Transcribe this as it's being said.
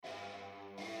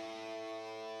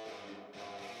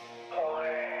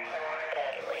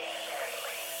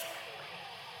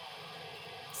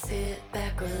Sit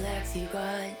back, relax, you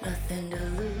got nothing to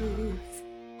lose.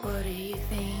 What do you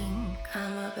think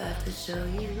I'm about to show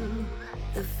you?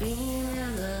 The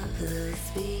female of the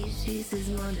species is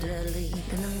more deadly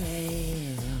than the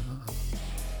male.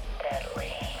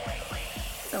 Deadly.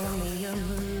 Show me a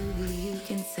movie, you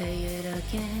can say it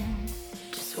again.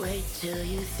 Just wait till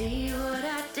you see what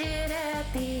I did at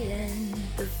the end.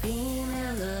 The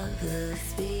female of the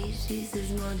species is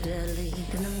more deadly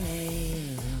than the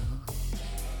male.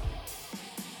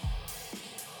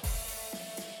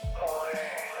 More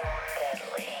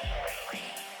deadly.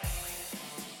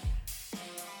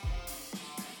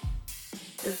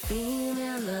 The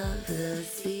female of the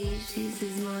species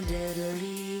is more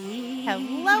deadly.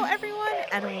 Hello, everyone,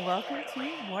 and welcome to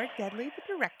More Deadly,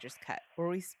 the Director's Cut, where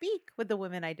we speak with the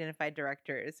women-identified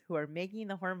directors who are making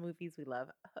the horror movies we love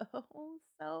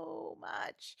so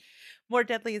much. More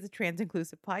Deadly is a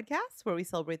trans-inclusive podcast where we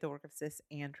celebrate the work of cis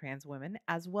and trans women,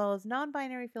 as well as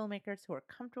non-binary filmmakers who are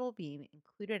comfortable being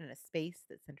included in a space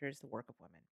that centers the work of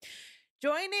women.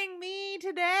 Joining me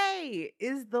today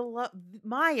is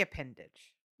my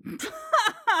appendage.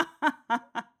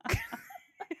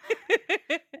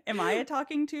 Am I a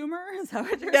talking tumor? Is that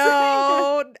what you're saying?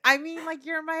 No, I mean, like,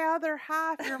 you're my other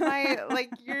half. You're my,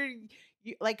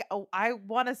 I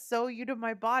want to sew you to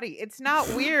my body. It's not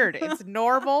weird. It's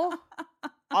normal.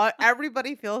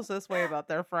 Everybody feels this way about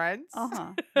their friends.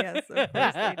 Yes, of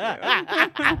course they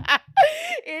do.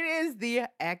 It is the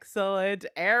excellent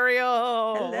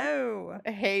Ariel. Hello.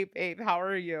 Hey, babe, how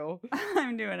are you?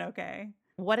 I'm doing okay.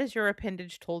 What has your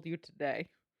appendage told you today?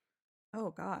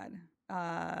 Oh, God.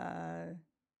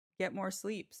 Get more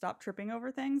sleep. Stop tripping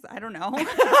over things. I don't know.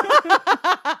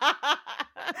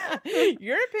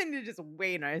 Your appendage is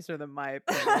way nicer than my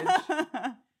appendage.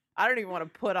 I don't even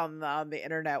want to put on the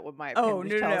internet what my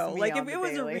appendage tells me. Like, on if the it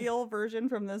was daily. a real version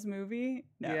from this movie,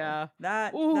 no. Yeah.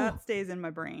 That stays in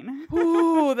my brain.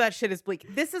 Ooh, that shit is bleak.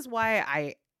 This is why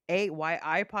I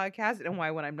podcast and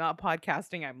why when I'm not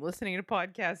podcasting, I'm listening to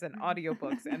podcasts and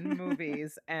audiobooks and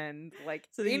movies and like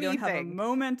so that anything. You don't have a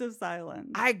moment of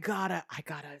silence. I gotta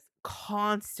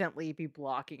constantly be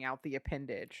blocking out the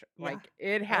appendage. Yeah. Like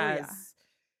it has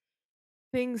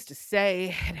things to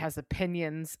say. It has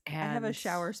opinions. And I have a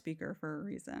shower speaker for a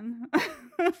reason.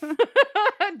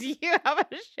 Do you have a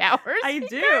shower speaker? I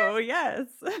do, yes.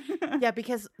 Yeah,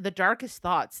 because the darkest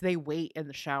thoughts, they wait in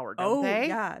the shower, don't they? Oh,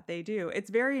 yeah, they do. It's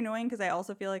very annoying because I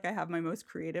also feel like I have my most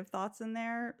creative thoughts in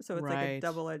there. So it's like a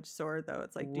double-edged sword, though.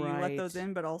 It's like, do you let those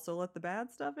in but also let the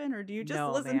bad stuff in? Or do you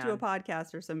just listen to a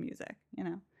podcast or some music, you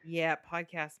know? Yeah,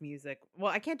 podcast music.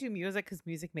 Well, I can't do music because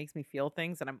music makes me feel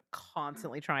things, and I'm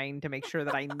constantly trying to make sure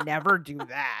that I never do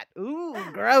that. Ooh,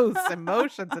 gross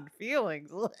emotions and feelings.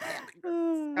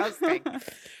 Disgusting.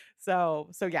 So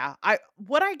yeah.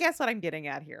 What I'm getting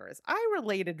at here is I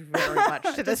related very much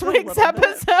to this week's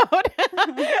episode.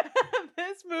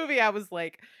 This movie, I was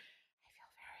like, I feel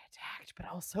very attacked, but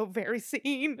also very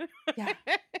seen. Yeah.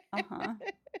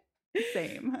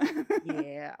 Same.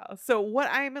 Yeah. So what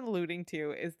I'm alluding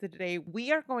to is that today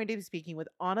we are going to be speaking with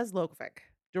Anna Zlokovic,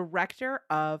 director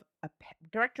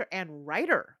and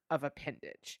writer of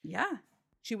Appendage. Yeah.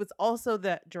 She was also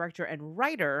the director and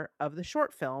writer of the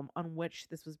short film on which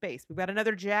this was based. We've got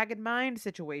another Jagged Mind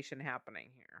situation happening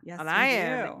here. Yes, and I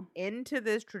am into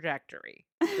this trajectory.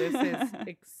 This is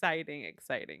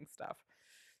exciting stuff.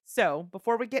 So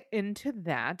before we get into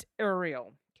that,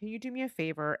 Ariel, can you do me a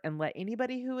favor and let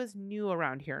anybody who is new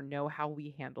around here know how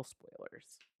we handle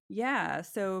spoilers? Yeah,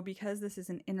 so because this is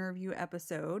an interview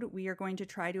episode, we are going to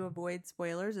try to avoid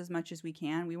spoilers as much as we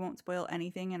can. We won't spoil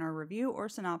anything in our review or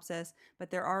synopsis, but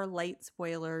there are light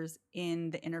spoilers in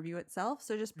the interview itself,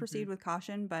 so just proceed with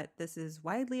caution, but this is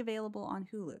widely available on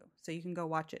Hulu, so you can go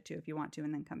watch it too if you want to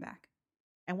and then come back.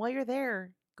 And while you're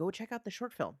there, go check out the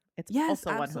short film. It's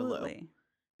also absolutely. on Hulu.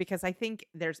 Because I think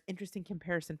there's interesting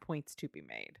comparison points to be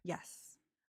made. Yes.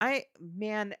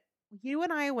 You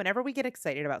and I, whenever we get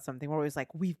excited about something, we're always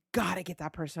like, we've got to get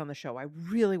that person on the show. I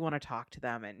really want to talk to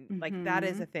them. And like, that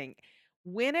is a thing.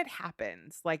 When it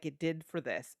happens, like it did for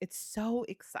this, it's so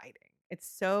exciting. It's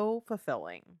so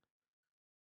fulfilling.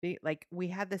 Like we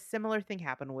had this similar thing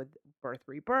happen with Birth,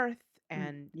 Rebirth.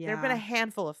 And there have been a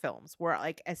handful of films where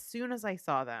like, as soon as I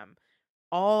saw them,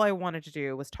 all I wanted to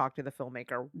do was talk to the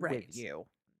filmmaker with you.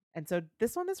 And so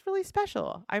this one is really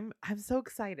special. I'm so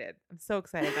excited.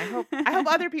 I hope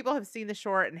other people have seen the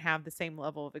short and have the same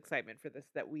level of excitement for this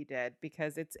that we did,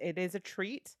 because it is a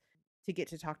treat to get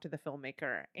to talk to the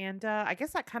filmmaker. And I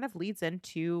guess that kind of leads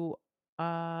into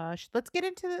let's get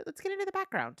into the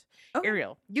background. Okay.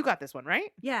 Ariel, you got this one,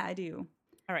 right? Yeah, I do.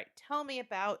 All right, tell me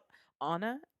about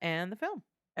Anna and the film.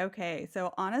 Okay,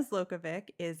 so Anna Zlokovic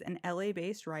is an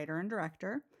LA-based writer and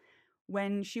director.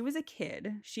 When she was a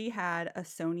kid, she had a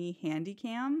Sony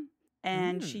Handycam,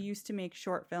 and she Mm. used to make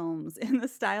short films in the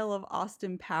style of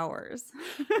Austin Powers.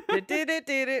 Did it.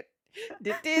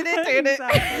 Exactly.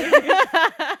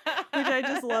 Which I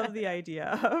just love the idea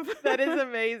of. That is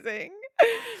amazing.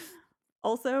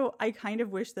 Also, I kind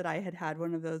of wish that I had had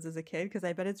one of those as a kid because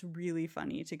I bet it's really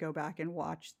funny to go back and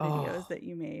watch videos Oh, that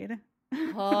you made.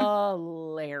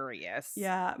 hilarious.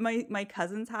 Yeah, my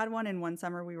cousins had one, and one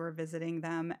summer we were visiting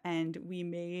them, and we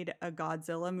made a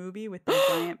Godzilla movie with their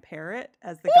giant parrot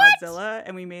as the What? Godzilla,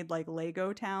 and we made like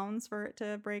Lego towns for it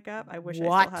to break up. I wish I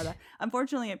still had What? that.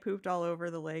 Unfortunately, it pooped all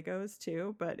over the Legos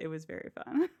too, but it was very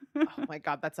fun. Oh my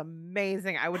God, that's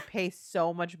amazing. I would pay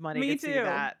so much money Me to see too.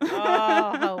 that.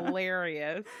 Oh,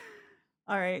 hilarious.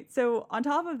 All right. So on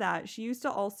top of that, she used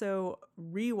to also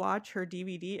rewatch her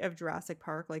DVD of Jurassic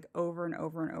Park like over and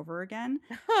over and over again.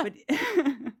 But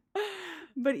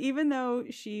but even though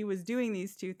she was doing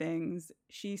these two things,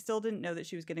 she still didn't know that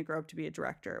she was going to grow up to be a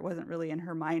director. It wasn't really in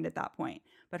her mind at that point.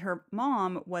 But her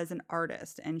mom was an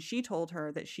artist, and she told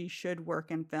her that she should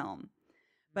work in film.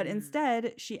 But Mm.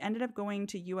 instead, she ended up going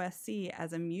to USC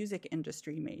as a music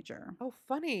industry major. Oh,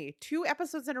 funny. 2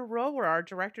 episodes in a row where our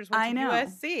directors went I to know.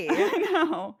 USC. I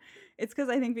know. It's because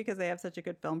they have such a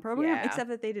good film program, Yeah. except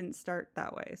that they didn't start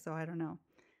that way. So I don't know.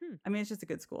 Hmm. I mean, it's just a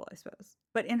good school, I suppose.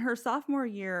 But in her sophomore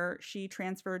year, she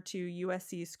transferred to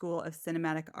USC School of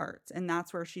Cinematic Arts, and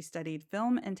that's where she studied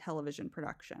film and television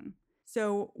production.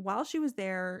 So while she was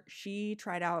there, she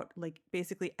tried out like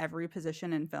basically every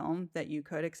position in film that you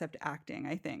could except acting,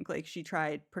 I think. Like she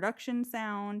tried production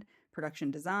sound,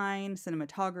 production design,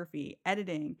 cinematography,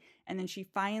 editing, and then she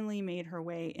finally made her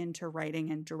way into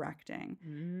writing and directing.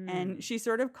 And Mm. she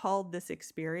sort of called this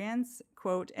experience,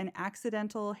 quote, an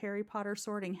accidental Harry Potter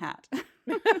sorting hat.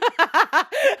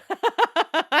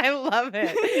 I love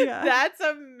it. Yeah. That's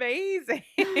amazing.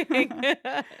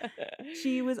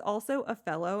 She was also a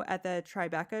fellow at the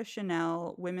Tribeca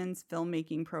Chanel women's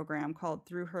filmmaking program called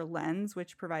Through Her Lens,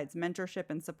 which provides mentorship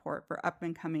and support for up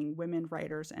and coming women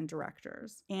writers and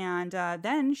directors. And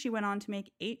then she went on to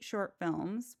make 8 short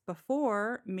films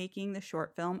before making the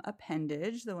short film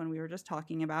Appendage, the one we were just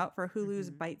talking about, for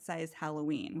Hulu's Mhm. Bite-Sized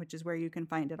Halloween, which is where you can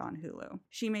find it on Hulu.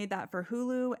 She made that for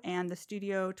Hulu and the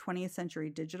studio 20th Century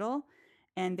Digital.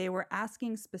 And they were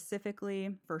asking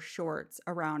specifically for shorts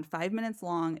around 5 minutes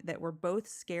long that were both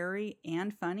scary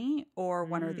and funny, or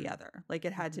one or the Mm. other. Like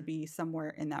it had to Mhm. be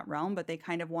somewhere in that realm, but they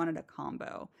kind of wanted a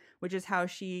combo, which is how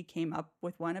she came up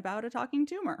with one about a talking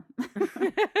tumor.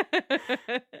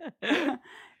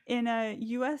 In a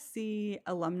USC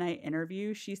alumni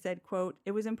interview, she said, quote,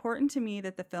 "It was important to me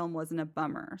that the film wasn't a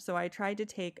bummer, so I tried to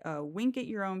take a wink at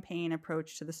your own pain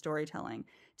approach to the storytelling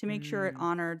to make sure it Mm.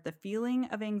 honored the feeling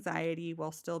of anxiety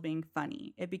while still being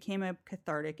funny. It became a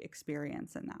cathartic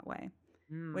experience in that way,"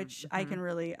 which I can Mhm.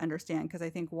 really understand because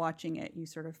I think watching it, you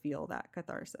sort of feel that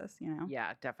catharsis, you know?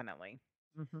 Yeah, definitely.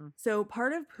 Mhm. So,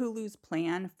 part of Hulu's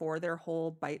plan for their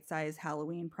whole bite-sized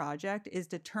Halloween project is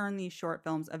to turn these short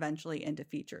films eventually into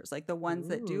features. Like the ones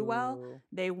that do well, Ooh.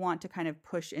 they want to kind of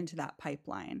push into that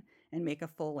pipeline and make a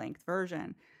full-length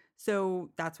version.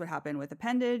 So, that's what happened with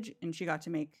Appendage, and she got to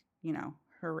make,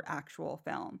 her actual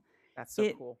film. That's so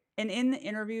It cool. And in the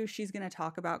interview, she's going to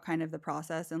talk about kind of the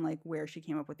process and like where she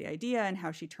came up with the idea and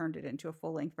how she turned it into a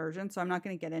full-length version. So I'm not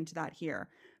going to get into that here.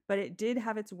 But it did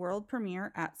have its world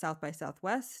premiere at South by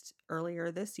Southwest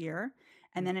earlier this year,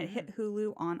 and then it Mhm. hit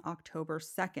Hulu on October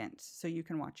 2nd. So you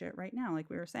can watch it right now, like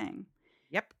we were saying.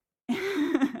 Yep.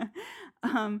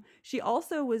 She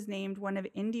also was named one of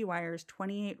IndieWire's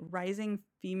 28 rising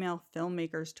female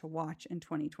filmmakers to watch in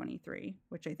 2023,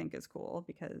 which I think is cool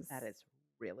because That is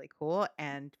really cool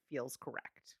and feels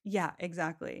correct. yeah,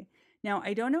 exactly. Now,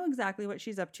 I don't know exactly what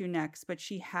she's up to next, but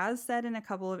she has said in a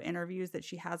couple of interviews that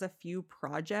she has a few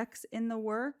projects in the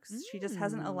works. She just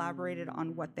hasn't elaborated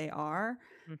on what they are,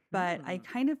 but I Mhm.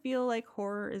 kind of feel like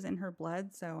horror is in her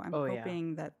blood, so I'm Oh, yeah.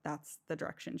 hoping that that's the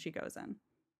direction she goes in.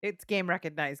 It's game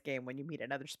recognized game when you meet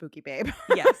another spooky babe.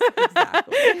 Yes,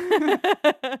 exactly.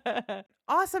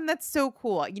 Awesome. That's so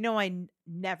cool. I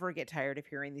never get tired of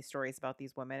hearing these stories about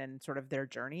these women and sort of their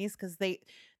journeys because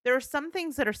there are some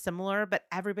things that are similar, but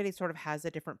everybody sort of has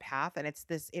a different path. And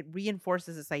it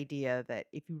reinforces this idea that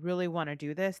if you really want to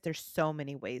do this, there's so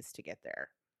many ways to get there.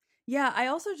 Yeah, I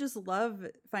also just love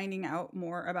finding out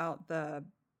more about the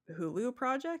Hulu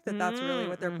project, that's really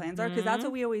what their plans are. Because that's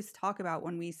what we always talk about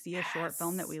when we see a short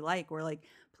film that Yes. we like. We're like,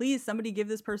 please, somebody give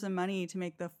this person money to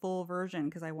make the full version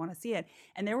because I want to see it.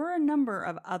 And there were a number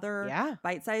of other Yeah.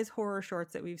 bite-sized horror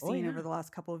shorts that we've Oh, seen yeah. over the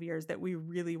last couple of years that we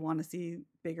really want to see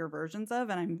bigger versions of.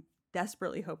 And I'm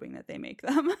desperately hoping that they make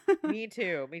them. Me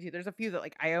too. Me too. There's a few that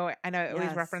like I always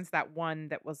Yes. reference that one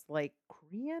that was like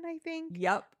Korean, I think,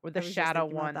 Yep. or the I was just shadow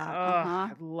thinking about one. that. Oh,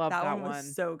 I love That that one was one.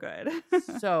 so good.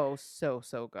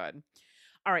 So good.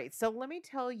 All right, so let me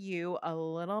tell you a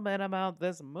little bit about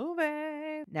this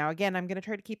movie. Now, again, I'm going to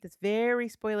try to keep this very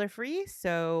spoiler free,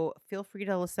 so feel free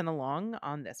to listen along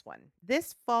on this one.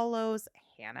 This follows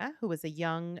Hannah, who is a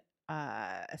young,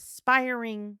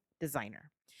 aspiring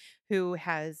designer who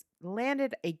has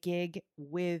landed a gig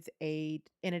in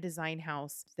a design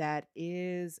house that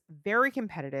is very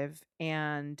competitive,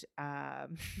 and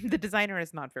the designer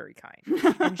is not very kind,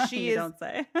 and You don't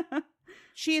say.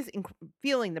 she is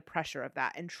feeling the pressure of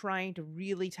that and trying to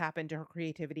really tap into her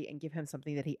creativity and give him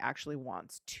something that he actually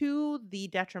wants, to the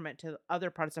detriment to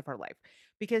other parts of her life,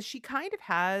 because she kind of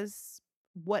has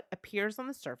what appears on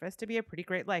the surface to be a pretty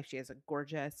great life. She has a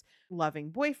gorgeous, loving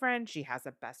boyfriend. She has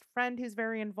a best friend who's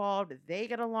very involved. They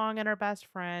get along and are best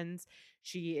friends.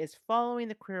 She is following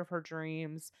the career of her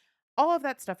dreams. All of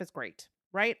that stuff is great,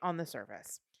 right on the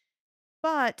surface.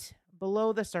 But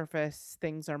below the surface,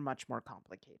 things are much more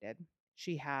complicated.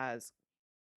 She has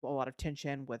a lot of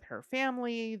tension with her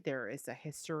family. There is a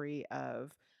history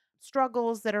of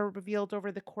struggles that are revealed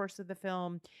over the course of the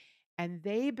film, and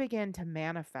they begin to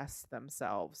manifest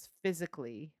themselves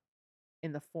physically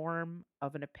in the form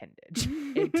of an appendage.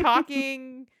 A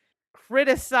talking,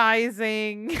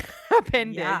 criticizing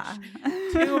appendage Yeah.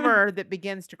 tumor that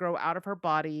begins to grow out of her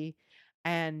body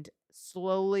and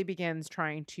slowly begins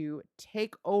trying to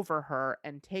take over her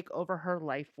and take over her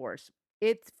life force.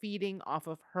 It's feeding off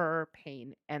of her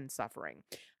pain and suffering.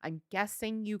 I'm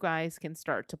guessing you guys can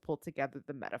start to pull together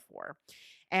the metaphor.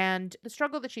 And the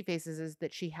struggle that she faces is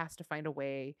that she has to find a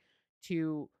way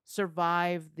to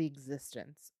survive the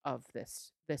existence of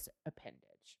this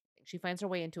appendage. She finds her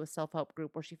way into a self-help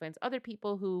group where she finds other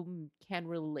people who can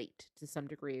relate to some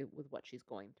degree with what she's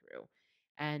going through.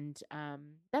 And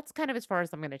that's kind of as far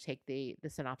as I'm going to take the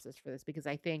synopsis for this, because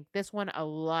I think this one, a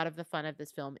lot of the fun of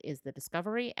this film is the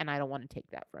discovery, and I don't want to take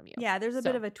that from you. Yeah, there's a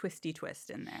bit So, of a twisty twist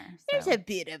in there. there's So. a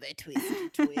bit of a twisty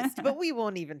twist, but we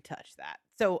won't even touch that.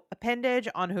 So, Appendage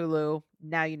on Hulu.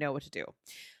 Now you know what to do.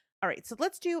 All right, so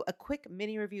let's do a quick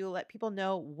mini review, let people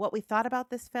know what we thought about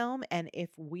this film and if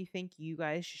we think you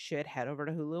guys should head over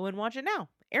to Hulu and watch it now.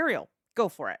 Ariel, go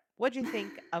for it. What'd you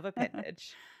think of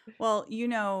Appendage? Well,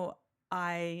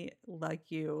 I,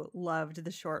 like you, loved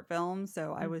the short film,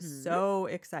 so I was Mhm. so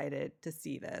excited to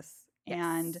see this.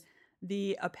 And Yes.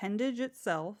 the appendage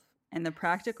itself and the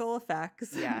practical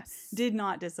effects Yes. did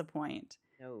not disappoint.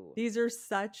 No. These are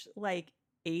such like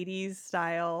 80s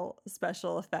style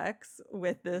special effects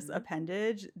with this Mhm.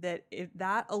 appendage that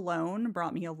that alone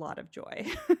brought me a lot of joy.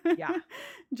 Yeah.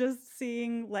 Just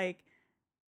seeing like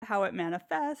how it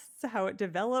manifests, how it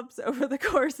develops over the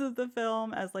course of the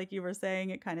film, as like you were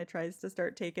saying, it kind of tries to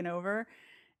start taking over.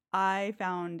 I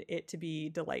found it to be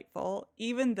delightful,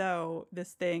 even though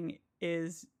this thing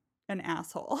is an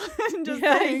asshole. Just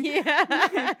saying,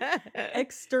 Yeah.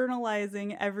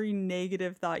 externalizing every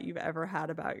negative thought you've ever had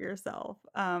about yourself.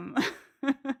 Mhm.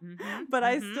 But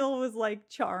I Mhm. still was like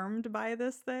charmed by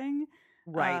this thing.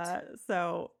 Right.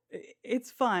 So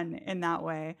it's fun in that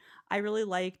way. I really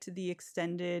liked the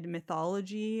extended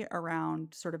mythology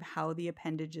around sort of how the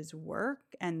appendages work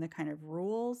and the kind of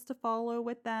rules to follow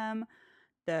with them.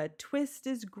 The twist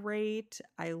is great.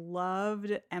 I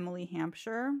loved Emily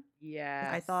Hampshire. I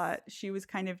Yes. thought she was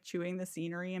kind of chewing the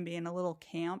scenery and being a little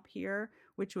camp here,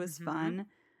 which was Mhm. fun.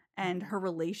 And her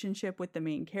relationship with the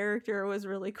main character was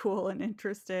really cool and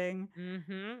interesting.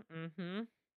 Mhm. Mhm.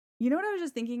 You know what I was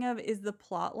just thinking of is the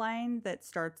plot line that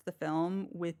starts the film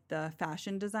with the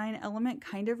fashion design element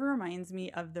kind of reminds me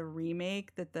of the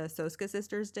remake that the Soska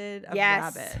sisters did of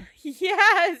Yes. Rabbit.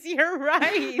 Yes, you're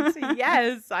right.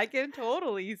 Yes, I can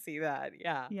totally see that.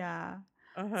 Yeah. Yeah.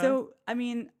 Uh-huh. So, I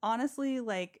mean, honestly,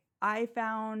 like I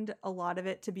found a lot of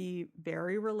it to be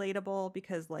very relatable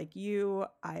because like you,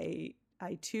 I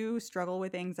too struggle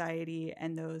with anxiety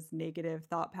and those negative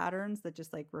thought patterns that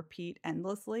just like repeat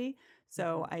endlessly.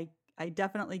 So Mhm. I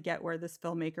definitely get where this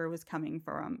filmmaker was coming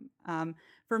from.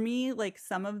 For me, like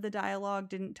some of the dialogue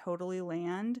didn't totally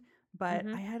land, but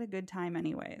Mhm. I had a good time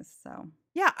anyways. So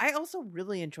Yeah, I also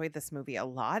really enjoyed this movie a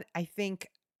lot. I think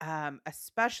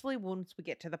especially once we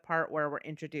get to the part where we're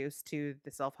introduced to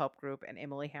the self-help group and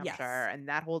Emily Hampshire Yes. and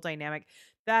that whole dynamic.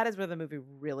 That is where the movie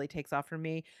really takes off for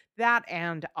me. That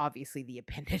and obviously the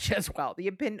appendage as well. The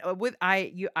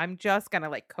I'm just gonna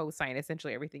like co-sign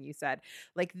essentially everything you said.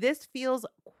 Like this feels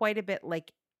quite a bit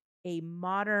like a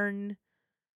modern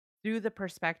through the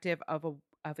perspective of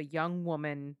a young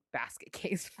woman basket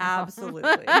case film.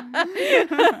 Absolutely.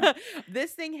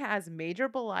 This thing has major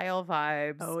Belial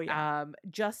vibes, Oh, yeah.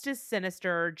 just as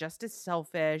sinister, just as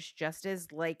selfish, just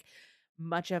as like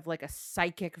much of like a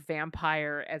psychic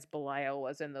vampire as Belial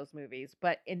was in those movies.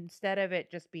 But instead of it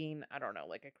just being, I don't know,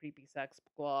 like a creepy sex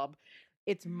blob,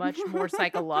 it's much more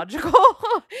psychological.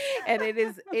 And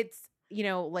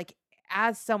like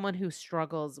as someone who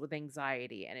struggles with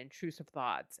anxiety and intrusive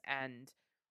thoughts and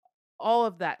all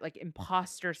of that, like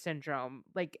imposter syndrome,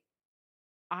 like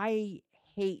I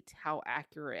hate how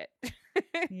accurate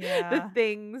the Yeah.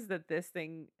 things that this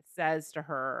thing says to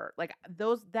her, like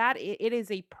it is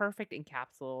a perfect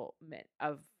encapsulation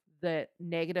of the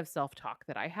negative self-talk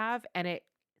that I have. And it,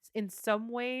 in some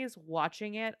ways,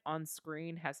 watching it on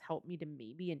screen has helped me to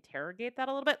maybe interrogate that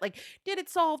a little bit. Like, did it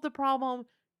solve the problem?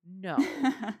 No.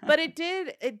 But it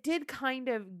did kind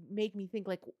of make me think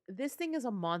like this thing is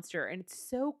a monster and it's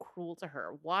so cruel to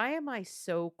her. Why am I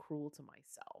so cruel to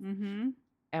myself? Mhm.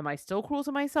 Am I still cruel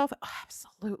to myself? Oh,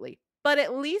 absolutely. But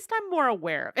at least I'm more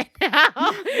aware of it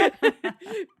now.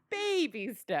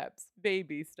 Baby steps,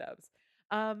 baby steps.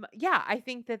 Yeah, I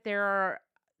think that there are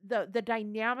the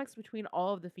dynamics between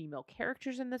all of the female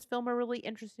characters in this film are really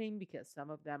interesting because some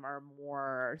of them are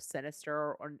more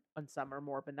sinister and some are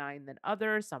more benign than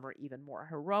others. Some are even more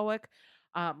heroic.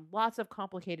 Lots of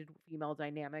complicated female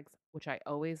dynamics, which I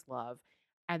always love.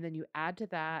 And then you add to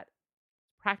that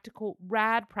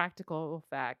rad practical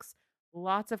effects,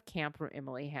 lots of camp from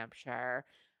Emily Hampshire,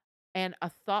 and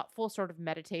a thoughtful sort of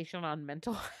meditation on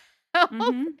mental health.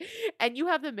 Mhm. And you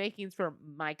have the makings for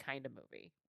my kind of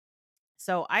movie.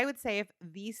 So I would say if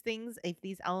these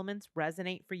elements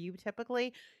resonate for you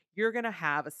typically, you're going to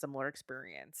have a similar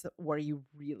experience where you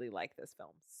really like this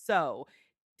film. So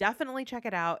definitely check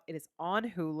it out. It is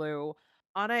on Hulu.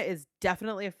 Anna is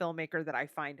definitely a filmmaker that I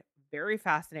find very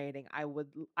fascinating. I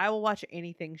will watch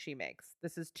anything she makes.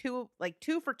 This is two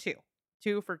for two.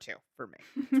 2 for 2 for me.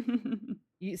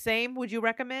 You same, would you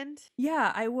recommend?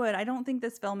 Yeah, I would. I don't think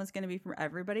this film is going to be for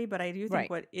everybody, but I do think Right.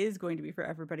 what is going to be for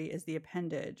everybody is the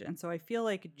appendage. And so I feel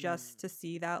like just to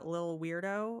see that little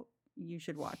weirdo, you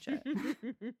should watch it.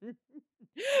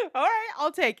 All right,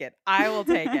 I'll take it. I will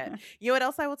take it. You know what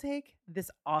else I will take?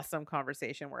 This awesome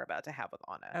conversation we're about to have with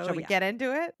Anna. Oh, Shall we yeah. get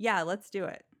into it? Yeah, let's do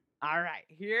it. All right,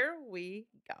 here we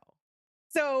go.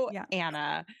 So, Yeah.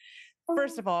 Anna,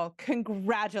 first of all,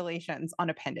 congratulations on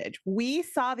Appendage. We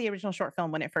saw the original short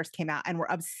film when it first came out and we're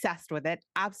obsessed with it.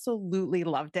 Absolutely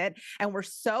loved it. And we're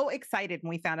so excited when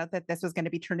we found out that this was going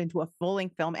to be turned into a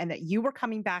full-length film and that you were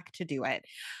coming back to do it.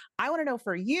 I want to know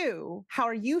for you, how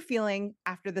are you feeling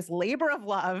after this labor of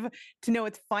love to know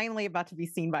it's finally about to be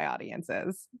seen by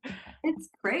audiences? It's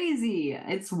crazy.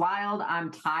 It's wild.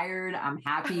 I'm tired. I'm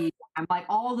happy. I'm like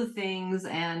all the things.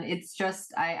 And it's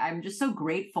just, I'm just so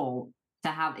grateful to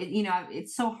have it.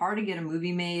 It's so hard to get a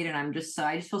movie made. And I just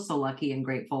feel so lucky and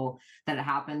grateful that it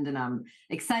happened. And I'm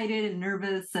excited and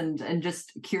nervous and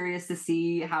just curious to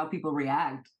see how people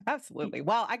react. Absolutely.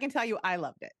 Well, I can tell you I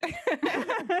loved it.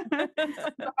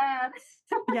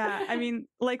 Yeah, I mean,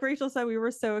 like Rachel said, we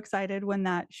were so excited when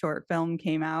that short film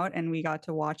came out and we got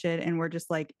to watch it and we're just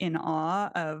like in awe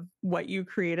of what you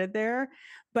created there.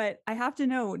 But I have to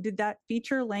know, did that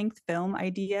feature length film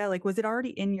idea, like was it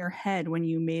already in your head when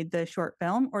you made the short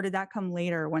film or did that come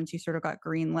later once you sort of got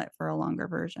greenlit for a longer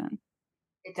version?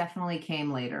 It definitely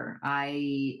came later.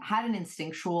 I had an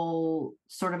instinctual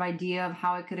sort of idea of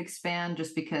how it could expand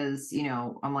just because,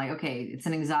 I'm like, okay, it's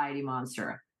an anxiety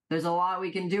monster. There's a lot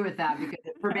we can do with that because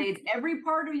it pervades every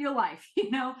part of your life,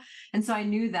 And so I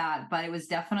knew that, but it was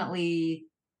definitely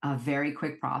a very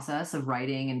quick process of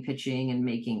writing and pitching and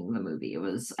making the movie.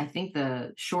 I think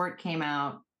the short came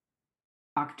out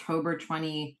October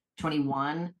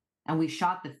 2021 and we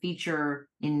shot the feature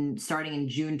starting in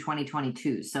June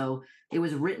 2022. So it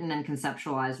was written and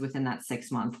conceptualized within that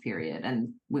 6-month period and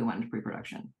we went into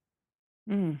pre-production.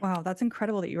 Wow, that's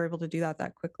incredible that you were able to do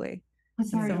that quickly.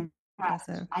 That's so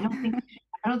impressive. I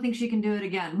don't think she can do it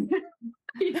again.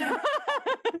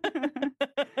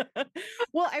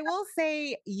 Well, I will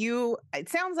say it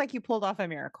sounds like you pulled off a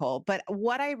miracle, but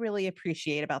what I really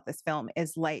appreciate about this film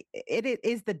is like it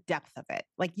is the depth of it.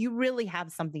 Like you really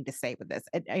have something to say with this.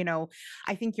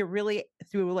 I think you're really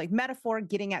through like metaphor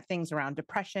getting at things around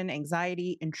depression,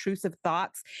 anxiety, intrusive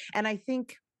thoughts. And I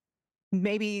think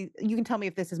maybe you can tell me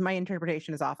if this is my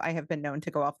interpretation is off. I have been known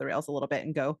to go off the rails a little bit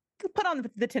and go put on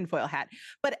the tinfoil hat.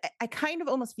 But I kind of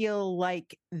almost feel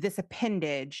like this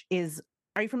appendage is,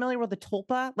 are you familiar with a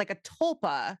tulpa? Like a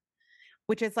tulpa,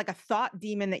 which is like a thought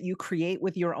demon that you create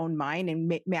with your own mind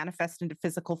and manifest into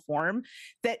physical form,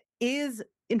 that is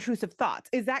intrusive thoughts.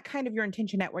 Is that kind of your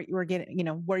intention at what you were getting,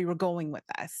 where you were going with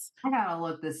this? I gotta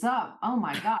look this up. Oh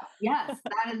my God. Yes,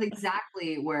 that is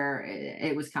exactly where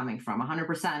it was coming from.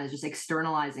 100% is just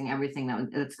externalizing everything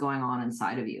that's going on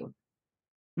inside of you.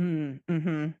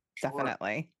 Mm-hmm. Sure.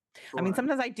 Definitely. Sure. I mean,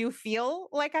 sometimes I do feel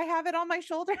like I have it on my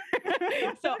shoulder.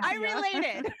 So I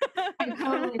related. I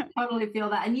totally feel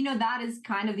that. And that is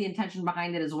kind of the intention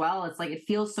behind it as well. It's like, it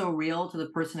feels so real to the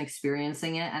person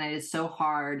experiencing it. And it is so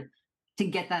hard to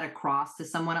get that across to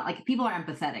someone. Like, people are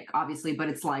empathetic, obviously, but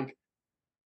it's like,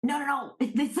 no.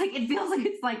 It's like, it feels like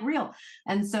it's like real.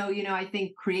 And so, I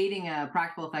think creating a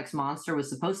practical effects monster was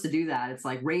supposed to do that. It's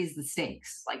like, raise the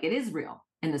stakes. Like, it is real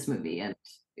in this movie, and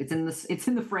it's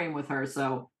in the frame with her.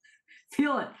 So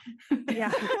feel it.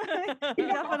 Yeah, you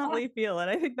definitely feel it.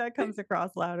 I think that comes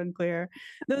across loud and clear.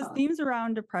 Those themes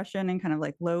around depression and kind of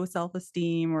like low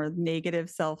self-esteem or negative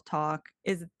self-talk,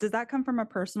 does that come from a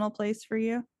personal place for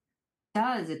you?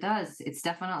 It does. It's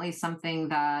definitely something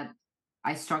that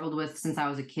I struggled with since I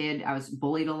was a kid. I was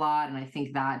bullied a lot, and I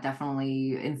think that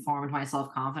definitely informed my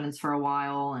self-confidence for a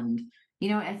while. And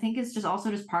I think it's just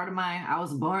also just part of I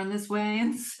was born this way.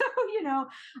 And so,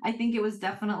 I think it was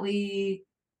definitely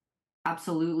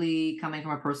absolutely coming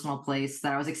from a personal place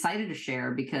that I was excited to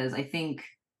share, because I think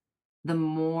the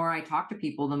more I talk to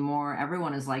people, the more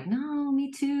everyone is like, no,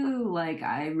 me too. Like,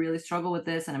 I really struggle with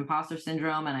this and imposter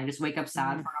syndrome, and I just wake up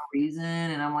sad for no reason.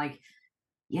 And I'm like,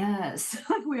 yes,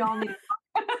 like, we all need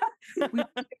to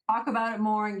talk about it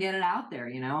more and get it out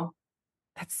there,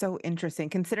 That's so interesting,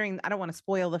 considering I don't want to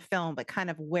spoil the film, but kind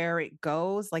of where it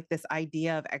goes, like this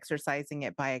idea of exercising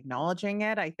it by acknowledging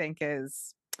it, I think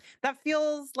that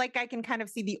feels like I can kind of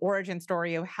see the origin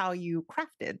story of how you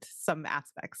crafted some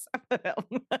aspects of the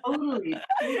film. Totally.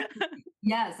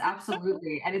 Yes,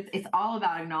 absolutely. And it's all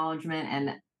about acknowledgement,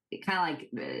 and it kind of like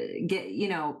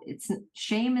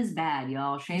shame is bad,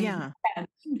 y'all. Shame is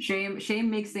bad. Shame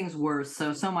makes things worse.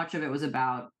 So much of it was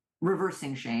about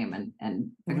reversing shame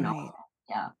and acknowledging. Right.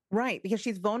 Yeah. Right, because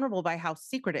she's vulnerable by how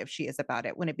secretive she is about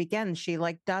it. When it begins, she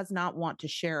does not want to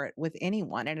share it with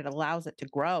anyone, and it allows it to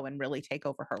grow and really take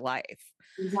over her life.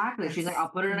 Exactly. She's like, I'll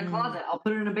put it in a closet. I'll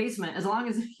put it in a basement, as long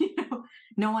as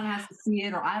no one has to see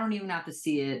it, or I don't even have to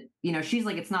see it. She's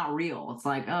like, it's not real. It's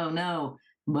like, oh no,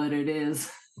 but it is.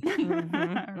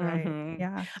 Right.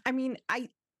 Yeah. I mean,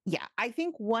 I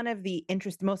think one of the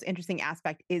most interesting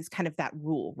aspect is kind of that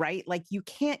rule, right? Like, you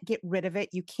can't get rid of it.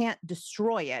 You can't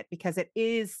destroy it, because it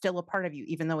is still a part of you,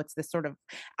 even though it's this sort of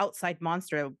outside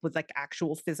monster with like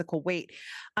actual physical weight.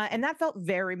 And that felt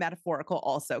very metaphorical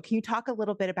also. Can you talk a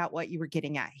little bit about what you were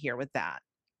getting at here with that?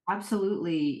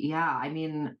 Absolutely. Yeah. I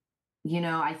mean,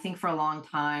 I think for a long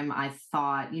time I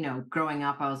thought, growing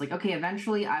up, I was like, okay,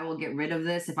 eventually I will get rid of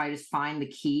this if I just find the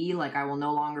key. Like, I will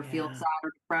no longer feel sad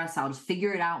or depressed. I'll just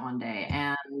figure it out one day.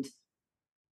 And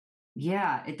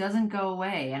yeah, it doesn't go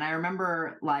away. And I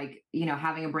remember, like,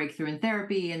 having a breakthrough in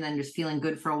therapy, and then just feeling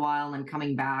good for a while, and then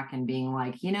coming back and being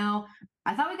like,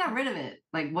 I thought we got rid of it.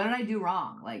 Like, what did I do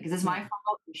wrong? Like, is this my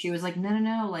fault? And she was like,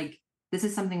 no. Like, this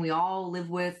is something we all live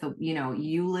with,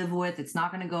 you live with. It's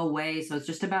not going to go away. So it's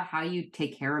just about how you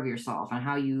take care of yourself and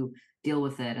how you deal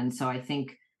with it. And so I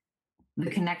think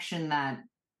the connection that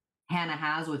Hannah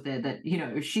has with it, that,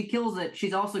 if she kills it,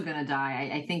 she's also going to die.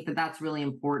 I think that that's really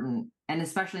important. And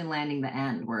especially in landing the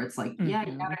end, where it's like, yeah,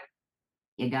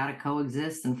 you gotta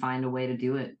coexist and find a way to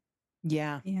do it.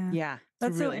 Yeah.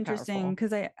 That's really so interesting, powerful.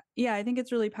 because I think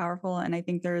it's really powerful, and I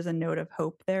think there is a note of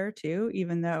hope there too,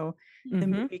 even though the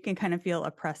movie can kind of feel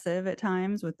oppressive at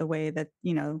times with the way that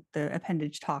the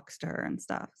appendage talks to her and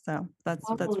stuff. So that's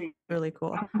really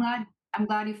cool. I'm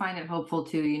glad you find it hopeful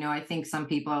too. I think some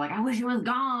people are like, I wish it was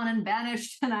gone and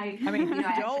banished. And I mean,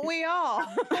 don't we all?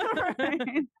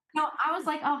 Right. I was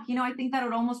like, I think that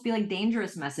would almost be like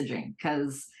dangerous messaging,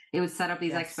 because it would set up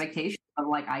these expectations of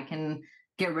like, I can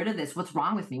get rid of this. What's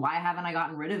wrong with me? Why haven't I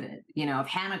gotten rid of it? If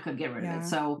Hannah could get rid of it.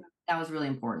 So that was really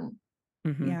important.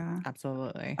 Yeah,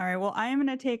 absolutely. All right. Well, I am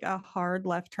going to take a hard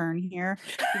left turn here,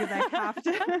 because I have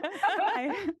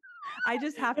to. I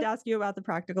just have to ask you about the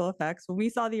practical effects. When we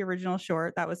saw the original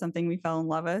short, that was something we fell in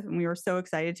love with, and we were so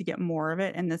excited to get more of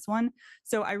it in this one.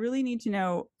 So I really need to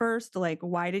know first, like,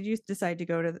 why did you decide to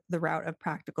go to the route of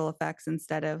practical effects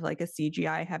instead of like a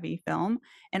CGI heavy film?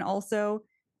 And also,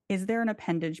 is there an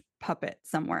appendage puppet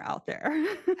somewhere out there?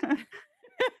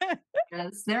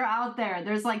 gorgeous. They're out there.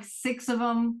 There's like 6 of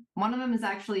them. One of them is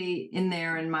actually in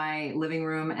there in my living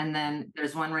room, and then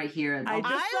there's one right here. I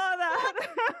just saw that.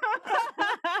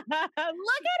 Look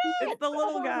at it. It's the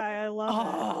little guy. I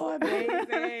love it.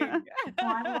 Amazing.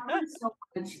 I love it so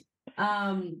much.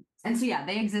 And so yeah,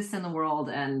 they exist in the world,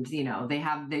 and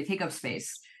they take up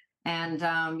space. And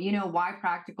why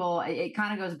practical? It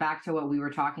kind of goes back to what we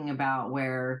were talking about,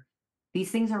 where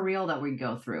these things are real that we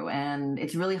go through, and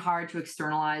it's really hard to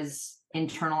externalize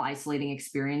internal isolating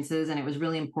experiences. And it was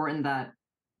really important that,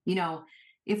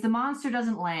 if the monster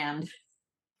doesn't land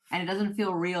and it doesn't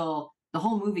feel real, the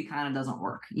whole movie kind of doesn't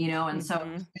work, and so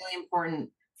it's really important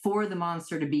for the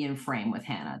monster to be in frame with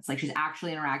Hannah. It's like she's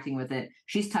actually interacting with it.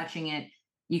 She's touching it.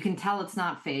 You can tell it's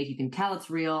not fake. You can tell it's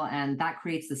real. And that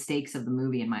creates the stakes of the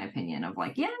movie, in my opinion, of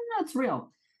like, yeah, no, it's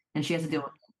real. And she has to deal with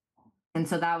it. And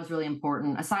so that was really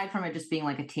important, aside from it just being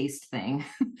like a taste thing,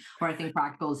 where I think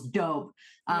practical is dope.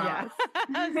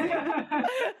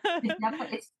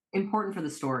 It's important for the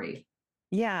story.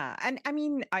 Yeah. And I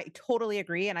mean, I totally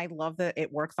agree. And I love that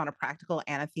it works on a practical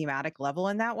and a thematic level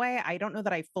in that way. I don't know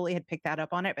that I fully had picked that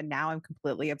up on it, but now I'm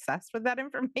completely obsessed with that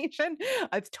information.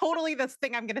 It's totally this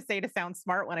thing I'm going to say to sound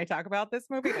smart when I talk about this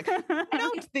movie. Like, I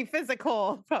don't the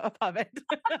physical of it.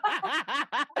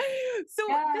 So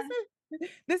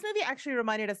this movie actually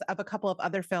reminded us of a couple of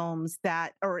other films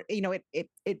that, or,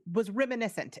 it was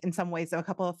reminiscent in some ways of a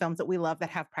couple of films that we love that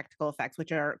have practical effects,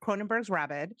 which are Cronenberg's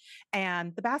Rabid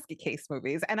and the Basket Case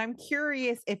movies. And I'm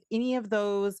curious if any of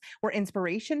those were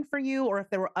inspiration for you, or if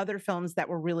there were other films that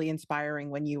were really inspiring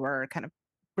when you were kind of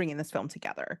bringing this film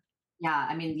together. Yeah,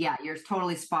 I mean, yeah, you're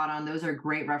totally spot on. Those are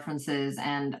great references.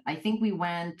 And I think we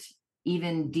went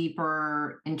even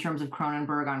deeper in terms of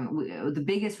Cronenberg on the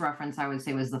biggest reference I would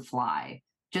say was The Fly,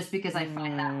 just because I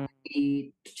find that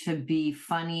movie to be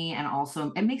funny, and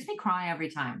also it makes me cry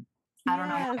every time. I don't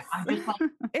know. I'm just like,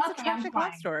 it's a tragic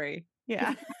love story.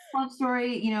 Yeah. Love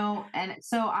story, and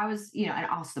so I was, and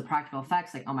also the practical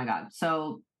effects, like, oh my God.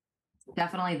 So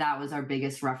definitely that was our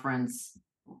biggest reference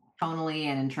tonally,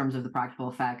 and in terms of the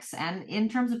practical effects, and in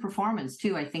terms of performance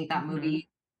too. I think that movie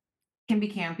can be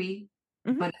campy,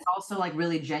 but it's also like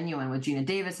really genuine with Gina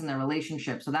Davis and their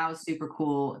relationship. So that was super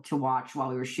cool to watch while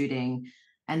we were shooting.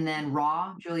 And then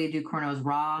Raw, Julia Ducournau's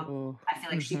Raw. Ooh. I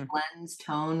feel like she blends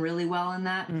tone really well in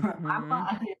that.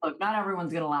 Look, not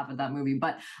everyone's going to laugh at that movie,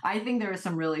 but I think there are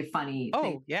some really funny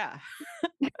things. Yeah.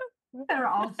 that are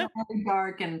also really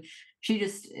dark, and she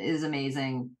just is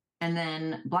amazing. And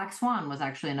then Black Swan was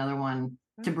actually another one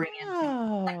to bring in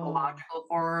psychological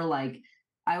horror. Like,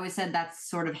 I always said that's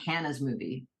sort of Hannah's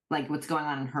movie, like what's going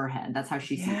on in her head. That's how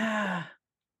she sees it.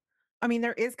 I mean,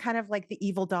 there is kind of like the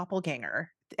evil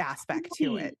doppelganger aspect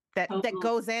to it that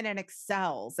goes in and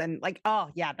excels, and like, oh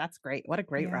yeah, that's great. What a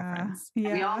great reference.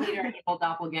 Yeah. We all need our evil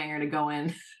doppelganger to go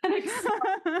in.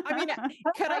 I mean,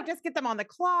 could I just get them on the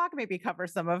clock? Maybe cover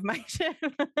some of my shit.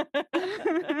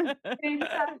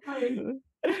 Exactly.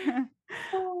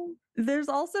 There's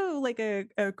also like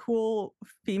a cool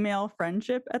female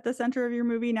friendship at the center of your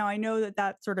movie. Now, I know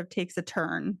that sort of takes a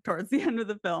turn towards the end of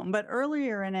the film, but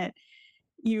earlier in it,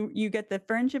 you get the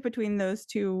friendship between those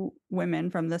two women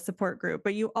from the support group,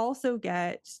 but you also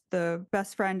get the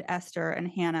best friend Esther and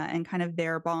Hannah and kind of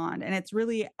their bond. And it's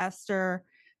really Esther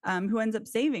who ends up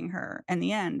saving her in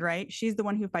the end, right? She's the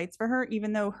one who fights for her,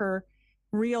 even though her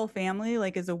real family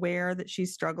like is aware that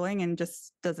she's struggling and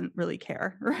just doesn't really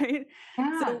care, right?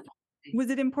 Yeah. So was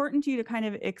it important to you to kind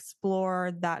of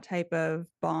explore that type of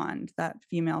bond, that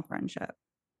female friendship?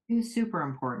 It was super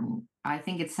important. I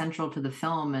think it's central to the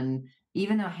film. And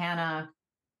even though Hannah,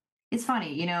 it's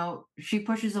funny, she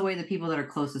pushes away the people that are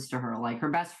closest to her, like her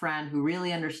best friend who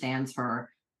really understands her.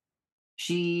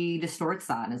 She distorts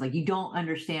that and is like, you don't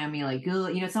understand me. Like,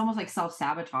 it's almost like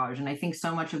self-sabotage. And I think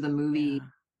so much of the movie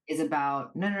is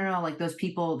about, no, like those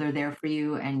people, they're there for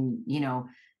you. And,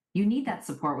 you need that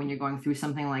support when you're going through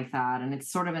something like that. And it's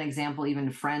sort of an example, even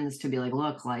to friends, to be like,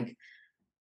 look, like,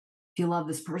 if you love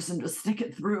this person, just stick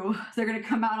it through. They're going to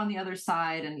come out on the other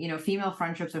side. And, female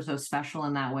friendships are so special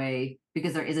in that way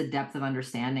because there is a depth of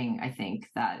understanding, I think,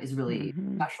 that is really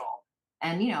special.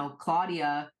 And,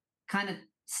 Claudia kind of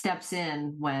steps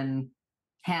in when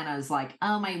Hannah's like,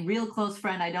 oh, my real close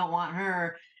friend, I don't want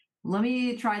her. Let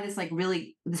me try this, like,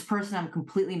 really, this person I'm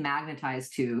completely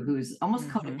magnetized to, who's almost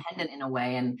codependent in a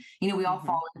way. And, we all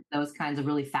fall into those kinds of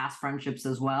really fast friendships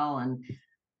as well. And,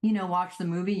 watch the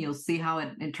movie, you'll see how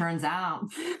it turns out.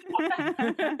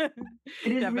 It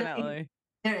is definitely.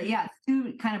 It's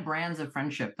two kind of brands of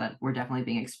friendship that were definitely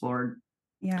being explored.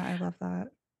 Yeah, I love that.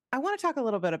 I want to talk a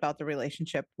little bit about the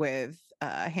relationship with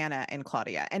Hannah and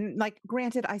Claudia. And like,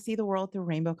 granted, I see the world through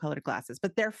rainbow colored glasses,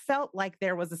 but there felt like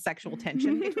there was a sexual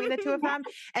tension between the two of them.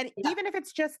 And even if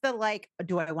it's just the like,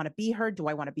 do I want to be her? Do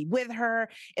I want to be with her?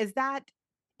 Is that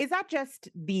just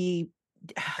the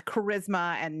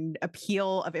charisma and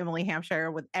appeal of Emily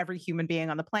Hampshire with every human being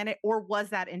on the planet, or was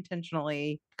that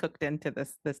intentionally cooked into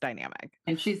this dynamic?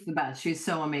 And she's the best. She's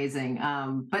so amazing.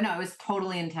 But no, it was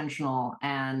totally intentional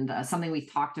and something we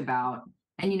talked about.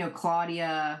 And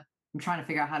Claudia, I'm trying to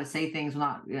figure out how to say things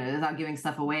without giving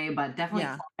stuff away, but definitely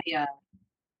Claudia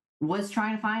was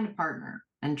trying to find a partner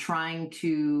and trying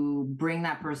to bring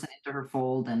that person into her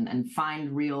fold and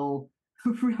find real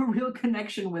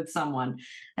connection with someone.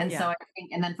 And so I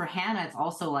think, and then for Hannah, it's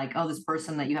also like, oh, this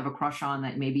person that you have a crush on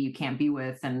that maybe you can't be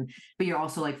with, but you're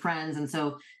also like friends. And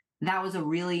so that was a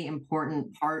really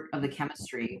important part of the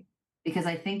chemistry, because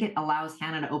I think it allows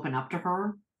Hannah to open up to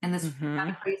her in this kind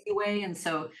of crazy way. And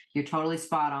so you're totally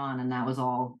spot on. And that was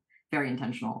all very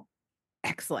intentional.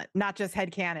 Excellent. Not just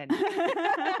headcanon.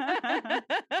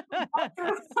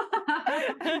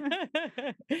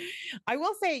 I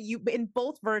will say, you in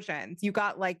both versions, you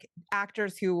got like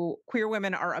actors who queer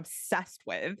women are obsessed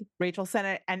with, Rachel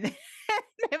Sennett and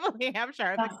Emily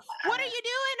Hampshire. Like, what are you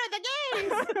doing with the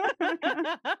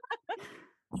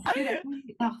gays?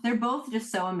 They're both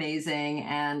just so amazing,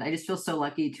 and I just feel so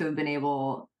lucky to have been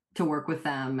able to work with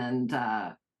them, and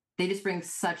they just bring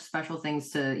such special things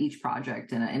to each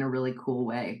project in a really cool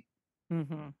way.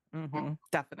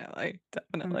 Definitely.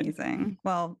 Amazing.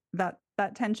 Well, that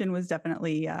tension was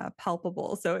definitely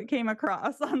palpable, so it came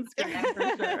across on screen for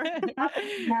sure.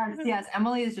 Yes.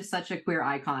 Emily is just such a queer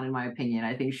icon, in my opinion.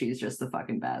 I think she's just the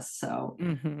fucking best. So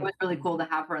it was really cool to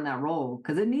have her in that role,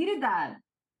 because it needed that.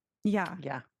 Yeah,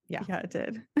 it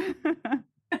did.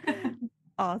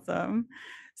 Awesome.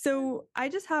 So I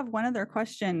just have one other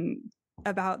question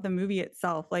about the movie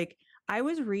itself. Like, I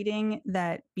was reading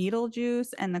that Beetlejuice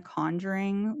and The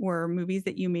Conjuring were movies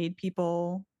that you made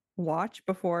people watch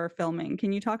before filming.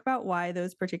 Can you talk about why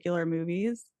those particular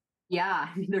movies? Yeah,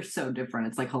 I mean, they're so different.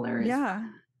 It's like hilarious. Yeah.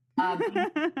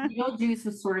 Beetlejuice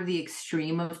was sort of the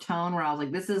extreme of tone, where I was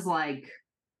like, this is like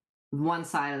one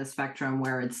side of the spectrum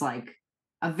where it's like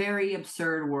a very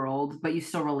absurd world, but you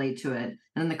still relate to it.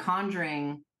 And then The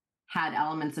Conjuring had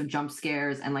elements of jump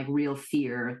scares and like real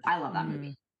fear. I love that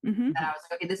movie. And I was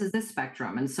like, okay, this is this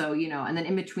spectrum. And so, and then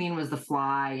in between was The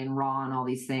Fly and Raw and all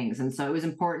these things. And so it was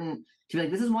important to be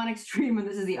like, this is one extreme and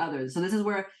this is the other. So this is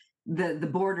where the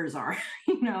borders are,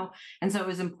 And so it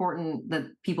was important that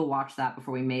people watch that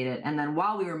before we made it. And then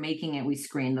while we were making it, we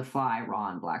screened The Fly,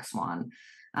 Raw, and Black Swan.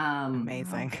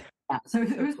 Amazing. Yeah, so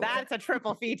it was that's a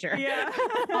triple feature. Yeah.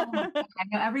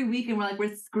 Every weekend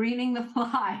we're screening The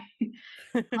Fly,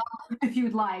 if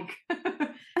you'd like.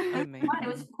 It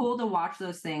was cool to watch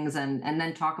those things and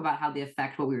then talk about how they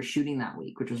affect what we were shooting that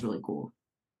week, which was really cool.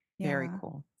 Very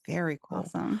cool. Very cool.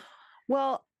 Awesome.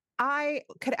 Well, I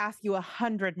could ask you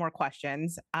 100 more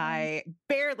questions. I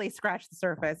barely scratched the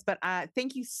surface, but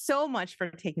thank you so much for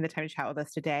taking the time to chat with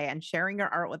us today and sharing your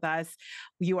art with us.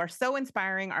 You are so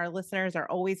inspiring. Our listeners are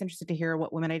always interested to hear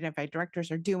what women identified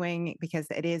directors are doing, because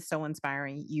it is so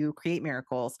inspiring. You create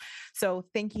miracles. So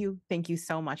thank you. Thank you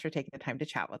so much for taking the time to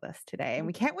chat with us today. And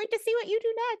we can't wait to see what you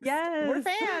do next. Yes. We're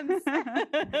fans.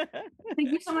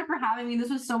 Thank you so much for having me.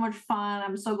 This was so much fun.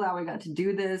 I'm so glad we got to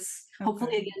do this. Okay.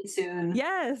 Hopefully again soon.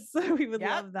 Yes, we would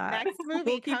love that. Next movie,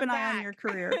 we'll keep an eye on your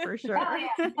career for sure.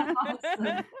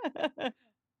 Awesome.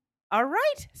 All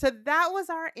right. So that was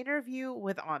our interview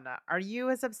with Anna. Are you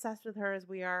as obsessed with her as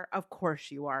we are? Of course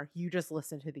you are. You just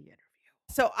listened to the interview.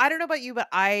 So I don't know about you, but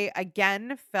I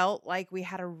again felt like we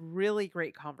had a really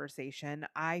great conversation.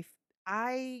 I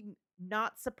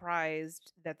not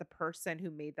surprised that the person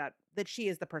who made that she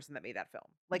is the person that made that film.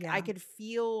 Like, I could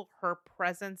feel her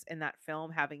presence in that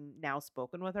film, having now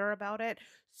spoken with her about it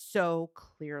so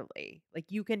clearly. Like,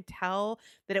 you can tell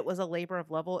that it was a labor of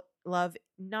love,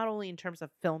 not only in terms of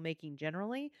filmmaking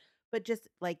generally, but just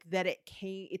like that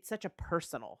it's such a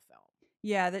personal film.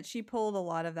 Yeah, that she pulled a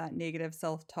lot of that negative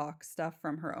self-talk stuff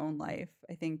from her own life.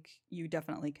 I think you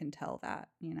definitely can tell that,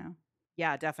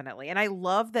 Yeah, definitely. And I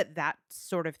love that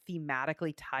sort of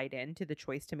thematically tied into the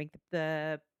choice to make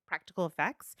the practical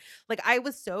effects. Like, I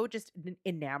was so just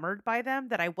enamored by them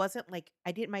that I wasn't like,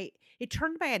 it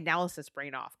turned my analysis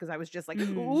brain off, because I was just like,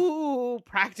 ooh,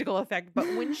 practical effect. But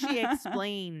when she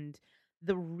explained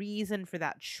the reason for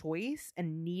that choice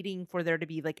and needing for there to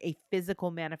be like a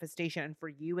physical manifestation and for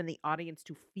you and the audience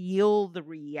to feel the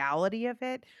reality of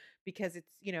it, because it's,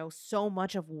 so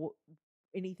much of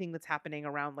anything that's happening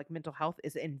around like mental health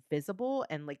is invisible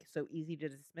and like so easy to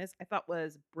dismiss, I thought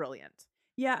was brilliant.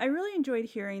 Yeah, I really enjoyed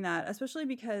hearing that, especially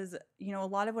because, a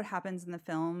lot of what happens in the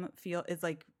film is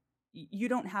like you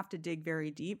don't have to dig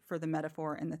very deep for the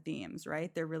metaphor and the themes,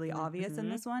 right? They're really obvious in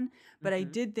Mm-hmm. this one. But I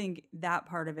did think that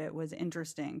part of it was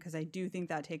interesting because I do think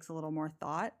that takes a little more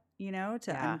thought, to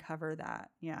Yeah. uncover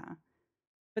that. Yeah.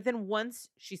 But then once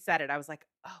she said it, I was like,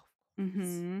 oh,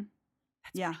 Mm-hmm.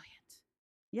 that's Yeah. brilliant.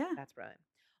 Yeah. That's brilliant.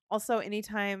 Also,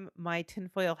 anytime my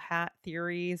tinfoil hat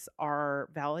theories are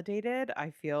validated,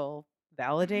 I feel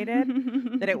validated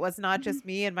that it was not just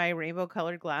me and my rainbow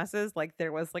colored glasses. Like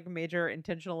there was like major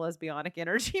intentional lesbianic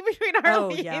energy between our Oh,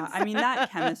 leads. yeah. I mean, that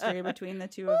chemistry between the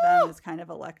two of them is kind of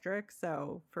electric.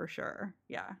 So for sure.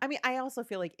 Yeah. I mean, I also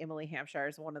feel like Emily Hampshire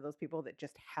is one of those people that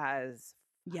just has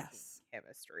fucking Yes.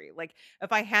 chemistry. Like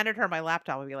if I handed her my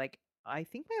laptop, I'd be like, I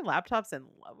think my laptop's in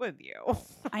love with you.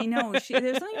 I know. There's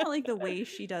something about like the way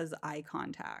she does eye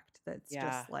contact that's Yeah.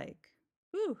 just like,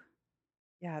 ooh,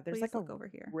 Yeah, there's please like a look over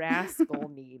here.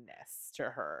 rascalness to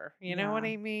her. You know what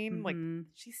Yeah. I mean? Like Mhm.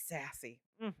 she's sassy.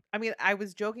 I mean, I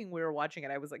was joking we were watching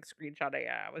it. I was like screenshotting it.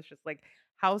 I was just like,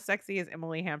 how sexy is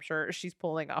Emily Hampshire? She's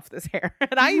pulling off this hair.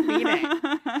 And I mean it.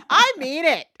 I mean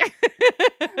it.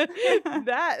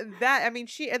 I mean,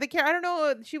 I don't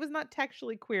know, she was not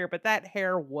textually queer, but that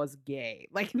hair was gay.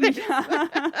 Like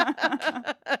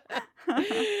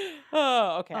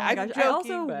oh, okay. Oh my I'm gosh. joking, I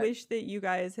also but wish that you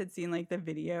guys had seen like the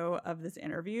video of this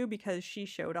interview because she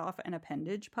showed off an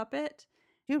appendage puppet.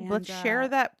 dude, let's share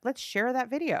that. Let's share that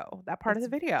video. That part of the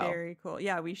It's video. very cool.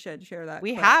 Yeah, we should share that.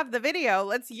 We clip. have the video.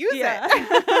 Let's use Yeah.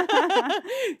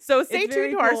 it. So stay It's very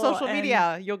tuned to our cool, social and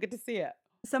media. You'll get to see it.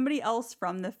 somebody else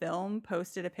from the film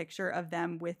posted a picture of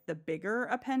them with the bigger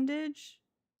appendage,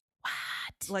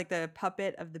 What? like the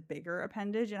puppet of the bigger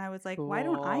appendage. And I was like, why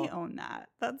don't I Cool. own that?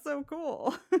 That's so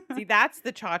cool. See, that's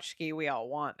the tchotchke we all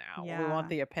want now. We Yeah. want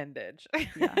the appendage.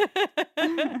 Yeah.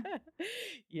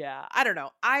 Yeah. I don't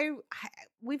know.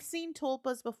 We've seen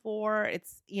tulpas before.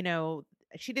 It's,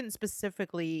 she didn't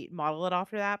specifically model it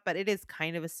after that, but it is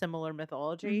kind of a similar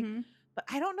mythology. Mhm. But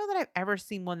I don't know that I've ever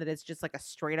seen one that is just like a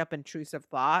straight up intrusive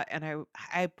thought, and I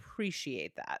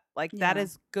appreciate that. Like that Yeah.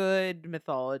 is good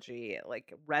mythology,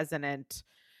 like resonant,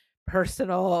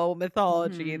 personal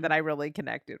mythology Mhm. that I really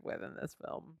connected with in this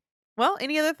film. Well,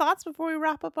 any other thoughts before we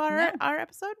wrap up our No.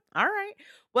 episode? All right.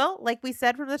 Well, like we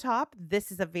said from the top,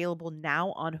 this is available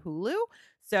now on Hulu.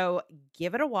 So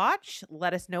give it a watch.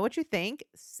 Let us know what you think.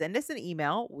 Send us an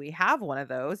email. We have one of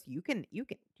those. I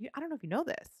don't know if you know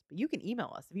this, but you can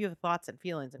email us if you have thoughts and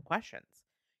feelings and questions.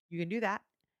 You can do that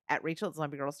at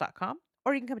rachel@zombiegirls.com,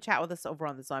 or you can come chat with us over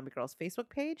on the Zombie Girls Facebook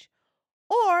page.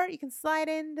 Or you can slide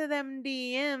into them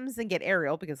DMs and get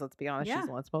Ariel, because let's be honest, Yeah. she's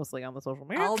the one that's mostly on the social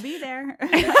media. I'll be there.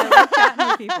 I like chatting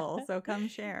with people, so come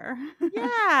share.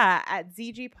 Yeah, at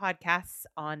ZG Podcasts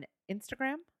on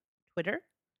Instagram, Twitter,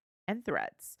 and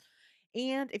Threads.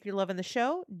 And if you're loving the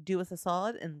show, do us a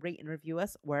solid and rate and review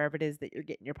us wherever it is that you're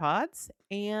getting your pods.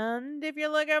 And if you're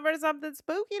looking for something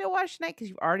spooky to watch tonight because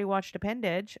you've already watched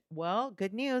Appendage, well,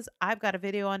 good news. I've got a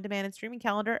video on demand and streaming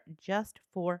calendar just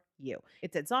for you.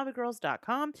 It's at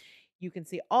zombiegirls.com. You can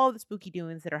see all the spooky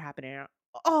doings that are happening on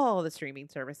all the streaming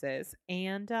services,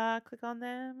 and click on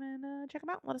them and check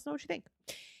them out and let us know what you think.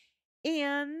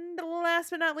 And last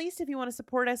but not least, if you want to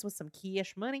support us with some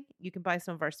key-ish money, you can buy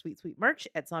some of our sweet, sweet merch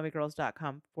at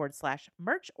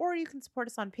zombiegirls.com/merch, or you can support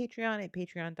us on Patreon at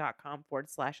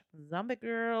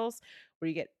patreon.com/zombiegirls, where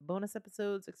you get bonus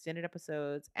episodes, extended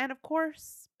episodes, and of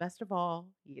course, best of all,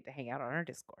 you get to hang out on our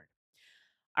Discord.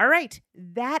 All right,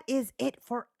 that is it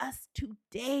for us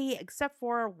today, except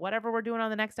for whatever we're doing on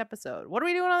the next episode. What are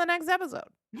we doing on the next episode?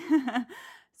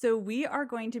 So we are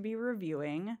going to be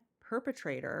reviewing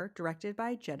Perpetrator, directed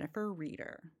by Jennifer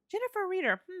Reeder. Jennifer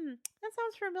Reeder. That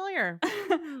sounds familiar.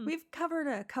 We've covered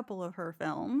a couple of her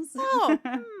films. Oh,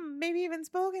 maybe even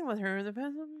spoken with her in the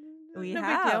past. We No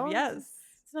have, big deal. yes.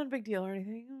 It's not a big deal or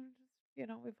anything.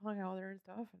 We've hung out with her and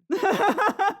stuff.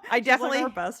 I definitely- like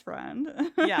our best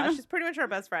friend. Yeah, she's pretty much our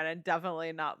best friend, and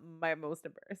definitely not my most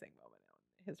embarrassing moment in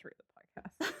the history of the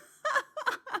podcast.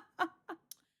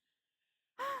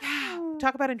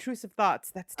 Talk about intrusive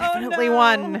thoughts. That's definitely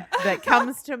one that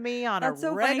comes to me on That's a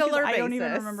so funny 'cause regular basis. I don't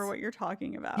even remember what you're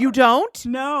talking about. You don't?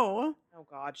 No. Oh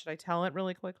God, should I tell it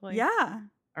really quickly? Yeah.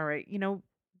 All right.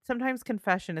 Sometimes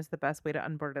confession is the best way to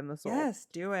unburden the soul. Yes,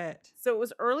 do it. So it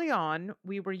was early on.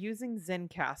 We were using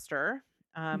Zencastr.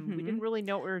 We didn't really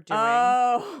know what we were doing.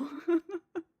 Oh.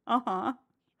 Uh-huh.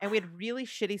 And we had really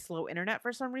shitty slow internet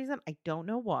for some reason. I don't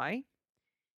know why.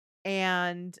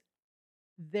 And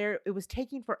it was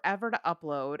taking forever to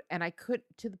upload, and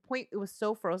to the point it was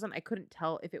so frozen I couldn't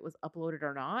tell if it was uploaded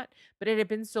or not, but it had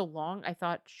been so long I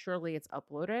thought surely it's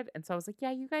uploaded, and so I was like,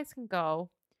 yeah, you guys can go.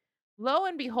 Lo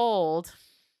and behold,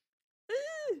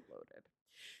 uploaded.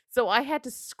 So I had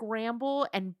to scramble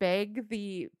and beg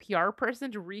the PR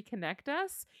person to reconnect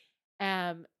us,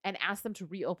 and ask them to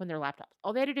reopen their laptops.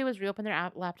 All they had to do was reopen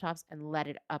their laptops and let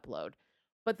it upload.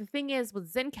 But the thing is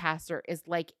with Zencastr is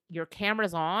like your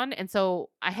camera's on, and so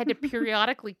I had to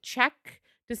periodically check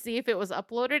to see if it was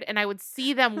uploaded, and I would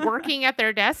see them working at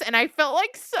their desk, and I felt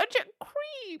like such a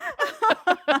creep.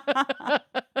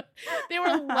 They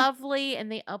were lovely,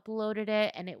 and they uploaded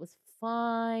it, and it was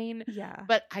fine. Yeah.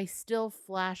 But I still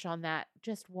flash on that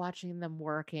just watching them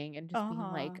working and just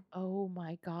being like, oh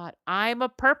my God, I'm a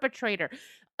perpetrator.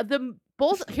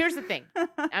 Here's the thing.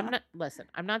 I'm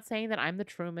not saying that I'm the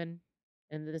Truman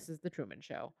and this is the Truman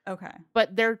Show. Okay.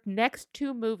 But their next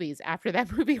 2 movies after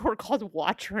that movie were called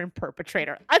Watcher and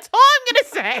Perpetrator. That's all I'm going to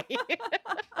say.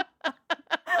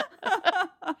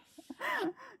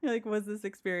 You're like, was this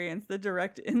experience the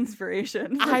direct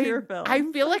inspiration for your film? I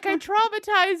feel like I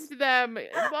traumatized them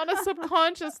on a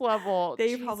subconscious level.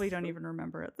 They probably don't even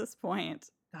remember at this point.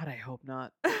 God, I hope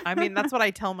not. I mean, that's what I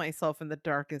tell myself in the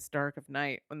darkest dark of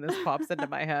night when this pops into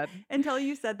my head. Until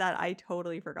you said that, I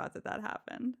totally forgot that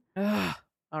happened.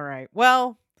 All right.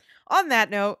 Well, on that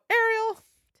note, Ariel,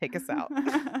 take us out.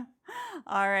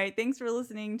 All right. Thanks for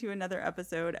listening to another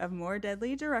episode of More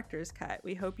Deadly Director's Cut.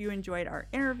 We hope you enjoyed our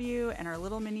interview and our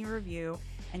little mini review,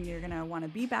 and you're going to want to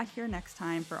be back here next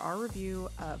time for our review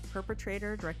of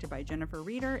Perpetrator, directed by Jennifer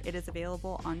Reeder. It is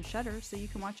available on Shudder, so you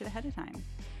can watch it ahead of time.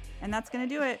 And that's going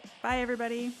to do it. Bye,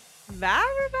 everybody. Bye,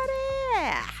 everybody.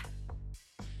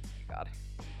 Oh my God.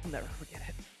 I'll never forget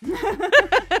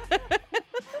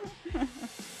it.